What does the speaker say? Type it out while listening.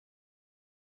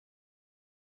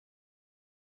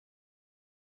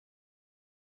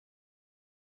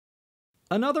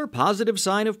Another positive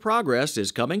sign of progress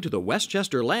is coming to the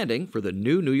Westchester landing for the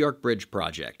new New York Bridge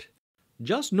project.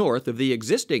 Just north of the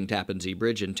existing Tappan Zee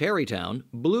Bridge in Tarrytown,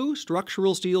 blue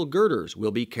structural steel girders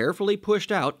will be carefully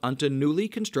pushed out onto newly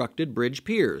constructed bridge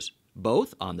piers,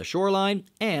 both on the shoreline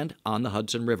and on the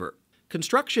Hudson River.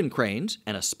 Construction cranes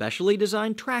and a specially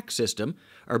designed track system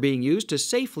are being used to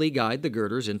safely guide the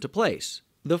girders into place.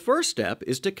 The first step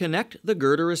is to connect the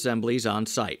girder assemblies on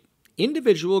site.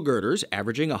 Individual girders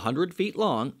averaging 100 feet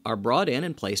long are brought in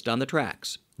and placed on the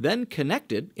tracks, then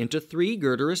connected into 3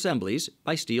 girder assemblies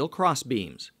by steel cross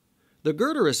beams. The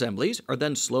girder assemblies are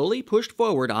then slowly pushed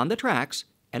forward on the tracks,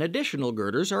 and additional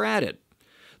girders are added.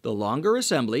 The longer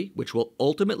assembly, which will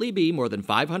ultimately be more than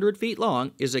 500 feet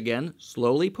long, is again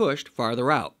slowly pushed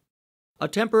farther out. A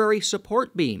temporary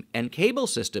support beam and cable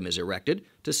system is erected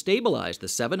to stabilize the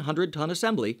 700-ton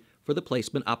assembly for the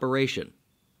placement operation.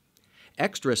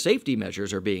 Extra safety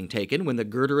measures are being taken when the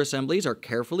girder assemblies are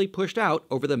carefully pushed out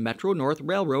over the Metro-North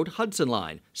Railroad Hudson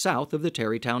Line, south of the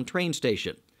Tarrytown train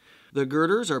station. The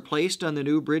girders are placed on the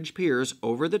new bridge piers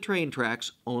over the train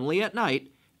tracks only at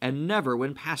night and never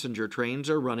when passenger trains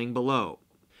are running below.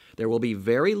 There will be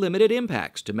very limited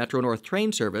impacts to Metro-North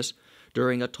train service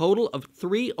during a total of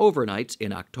 3 overnights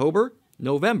in October,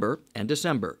 November, and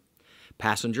December.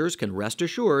 Passengers can rest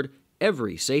assured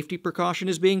every safety precaution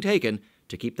is being taken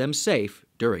to keep them safe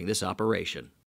during this operation.